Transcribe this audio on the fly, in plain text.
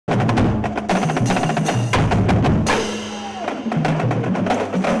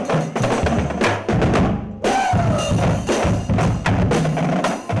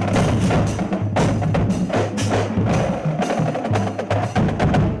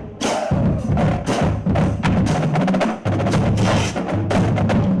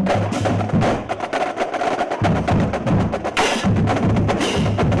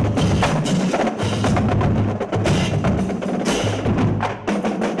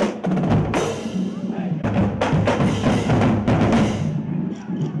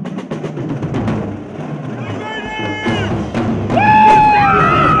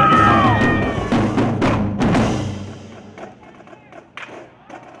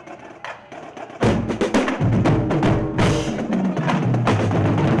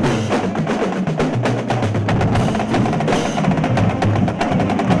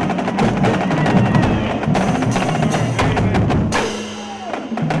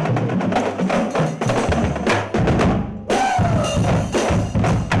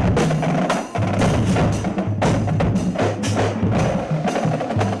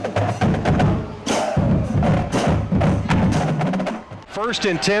First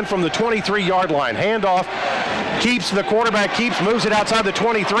and 10 from the 23-yard line. Handoff, the quarterback moves it outside the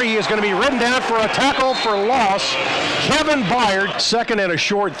 23. He is going to be ridden down for a tackle for loss. Kevin Byard, second and a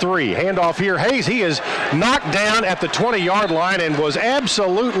short 3. Handoff here. Hayes, he is knocked down at the 20-yard line and was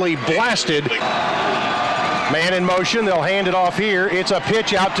absolutely blasted. Man in motion, they'll hand it off here. It's a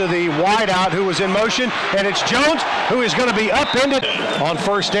pitch out to the wideout who was in motion, and it's Jones who is going to be upended on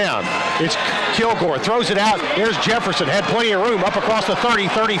first down. It's Kilgore, throws it out. There's Jefferson, had plenty of room up across the 30,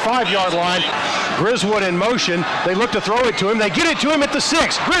 35-yard line. Griswood in motion. They look to throw it to him. They get it to him at the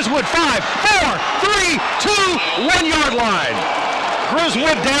 6. Griswood 5, 4, 3, 2, 1-yard line.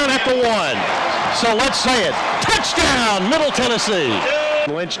 Griswood down at the 1. So let's say it. Touchdown, Middle Tennessee.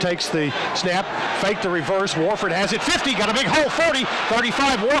 Lynch takes the snap, fake the reverse. Warford has it. 50, got a big hole. 40,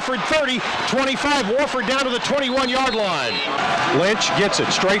 35, Warford 30, 25, Warford down to the 21-yard line. Lynch gets it.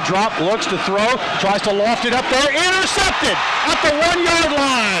 Straight drop, looks to throw, tries to loft it up there. Intercepted at the 1-yard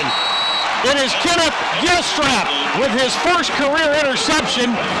line. It is Kenneth Gilstrap with his first career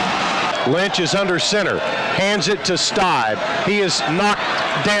interception. Lynch is under center, hands it to Stibe. He is knocked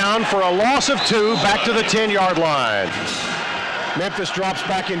down for a loss of 2, back to the 10-yard line. Memphis drops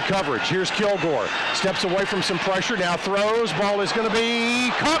back in coverage. Here's Kilgore. Steps away from some pressure. Now throws. Ball is going to be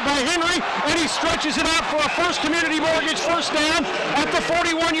caught by Henry, and he stretches it out for a First Community Mortgage first down at the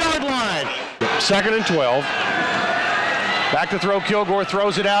 41-yard line. Second and 12. Back to throw. Kilgore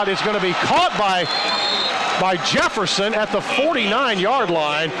throws it out. It's going to be caught by Jefferson at the 49-yard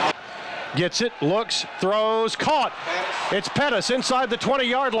line. Gets it, looks, throws, caught. It's Pettis inside the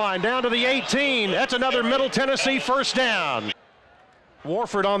 20-yard line, down to the 18. That's another Middle Tennessee first down.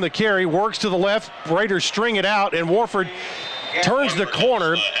 Warford on the carry, works to the left. Raiders string it out, and Warford turns the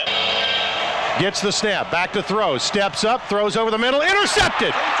corner, gets the snap, back to throw, steps up, throws over the middle,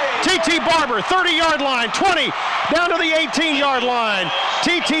 intercepted. T.T. Barber, 30-yard line, 20, down to the 18-yard line.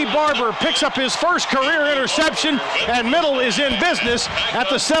 T.T. Barber picks up his first career interception, and Middle is in business at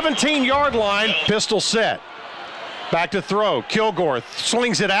the 17-yard line. Pistol set. Back to throw. Kilgore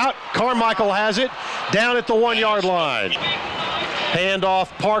slings it out. Carmichael has it down at the 1-yard line. Handoff,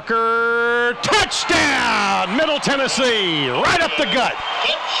 Parker. Touchdown! Middle Tennessee, right up the gut.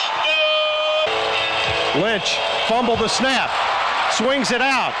 Lynch fumbled the snap. Swings it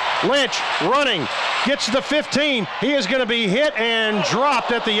out. Lynch running. Gets to the 15. He is going to be hit and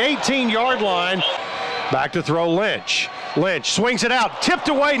dropped at the 18-yard line. Back to throw Lynch. Lynch swings it out. Tipped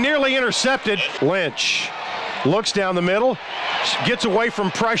away, nearly intercepted. Lynch looks down the middle. Gets away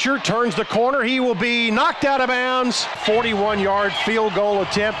from pressure. Turns the corner. He will be knocked out of bounds. 41-yard field goal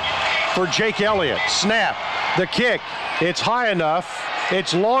attempt for Jake Elliott. Snap. The kick. It's high enough.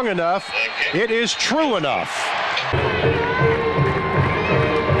 It's long enough. It is true enough.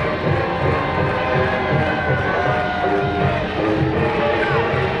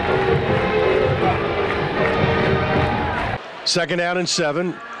 Second down and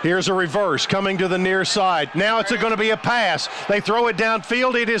 7. Here's a reverse coming to the near side. Now it's going to be a pass. They throw it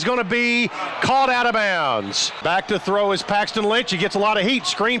downfield. It is going to be caught out of bounds. Back to throw is Paxton Lynch. He gets a lot of heat.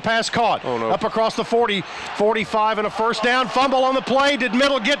 Screen pass caught. Oh, no. Up across the 40, 45 and a first down. Fumble on the play. Did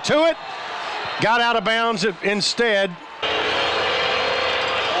Middle get to it? Got out of bounds instead.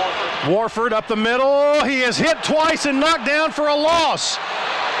 Warford up the middle. He is hit twice and knocked down for a loss.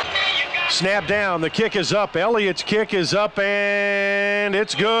 Snap down, the kick is up. Elliott's kick is up, and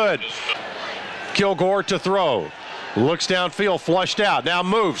it's good. Kilgore to throw. Looks downfield, flushed out. Now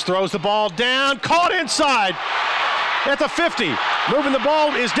moves, throws the ball down, caught inside at the 50. Moving the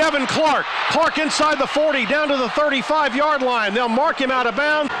ball is Devin Clark. Clark inside the 40, down to the 35-yard line. They'll mark him out of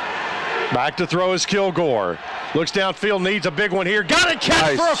bounds. Back to throw is Kilgore. Looks downfield, needs a big one here. Got a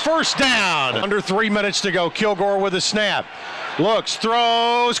catch for a first down. Under 3 minutes to go. Kilgore with a snap. Looks,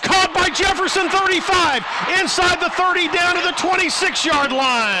 throws, caught by Jefferson, 35, inside the 30, down to the 26-yard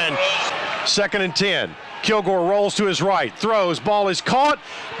line. Second and 10. Kilgore rolls to his right, throws, ball is caught.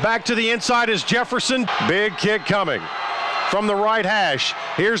 Back to the inside is Jefferson. Big kick coming from the right hash.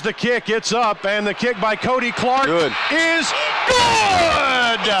 Here's the kick, it's up, and the kick by Cody Clark is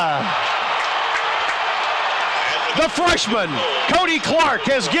good! The freshman, Cody Clark,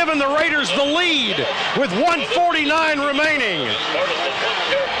 has given the Raiders the lead with 1:49 remaining.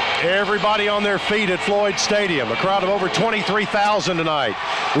 Everybody on their feet at Floyd Stadium. A crowd of over 23,000 tonight.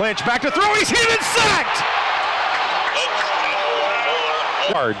 Lynch back to throw. He's hit and sacked.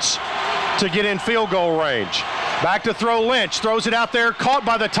 Yards to get in field goal range. Back to throw Lynch. Throws it out there. Caught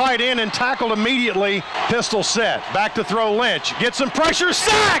by the tight end and tackled immediately. Pistol set. Back to throw Lynch. Gets some pressure.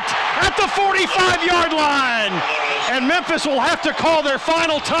 Sacked at the 45-yard line. And Memphis will have to call their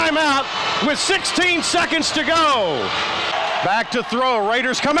final timeout with 16 seconds to go. Back to throw.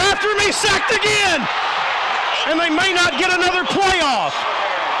 Raiders come after me. Sacked again. And they may not get another playoff.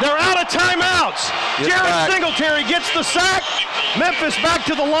 They're out of timeouts. Jared Singletary gets the sack. Memphis back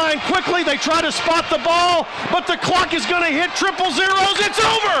to the line quickly. They try to spot the ball, but the clock is going to hit triple zeros. It's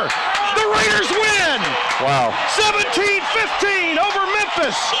over. The Raiders win. Wow. 17-15 over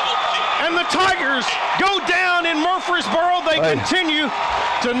Memphis. And the Tigers go down in Murfreesboro. They continue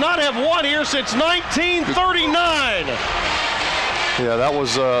to not have won here since 1939. Yeah, that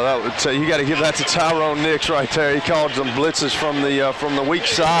was you got to give that to Tyrone Nix right there. He called some blitzes from the weak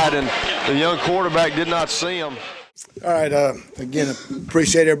side, and the young quarterback did not see him. All right, again,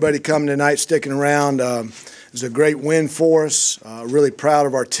 appreciate everybody coming tonight, sticking around. It was a great win for us. Really proud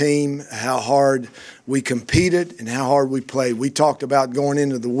of our team, how hard we competed and how hard we played. We talked about going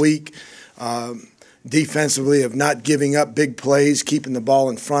into the week defensively of not giving up big plays, keeping the ball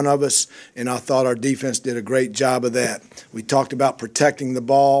in front of us, and I thought our defense did a great job of that. We talked about protecting the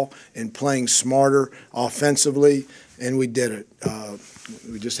ball and playing smarter offensively, and we did it.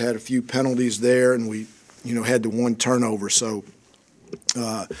 We just had a few penalties there, and we had the one turnover. So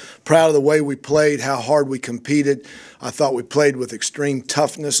proud of the way we played, how hard we competed. I thought we played with extreme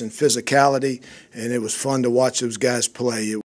toughness and physicality, and it was fun to watch those guys play.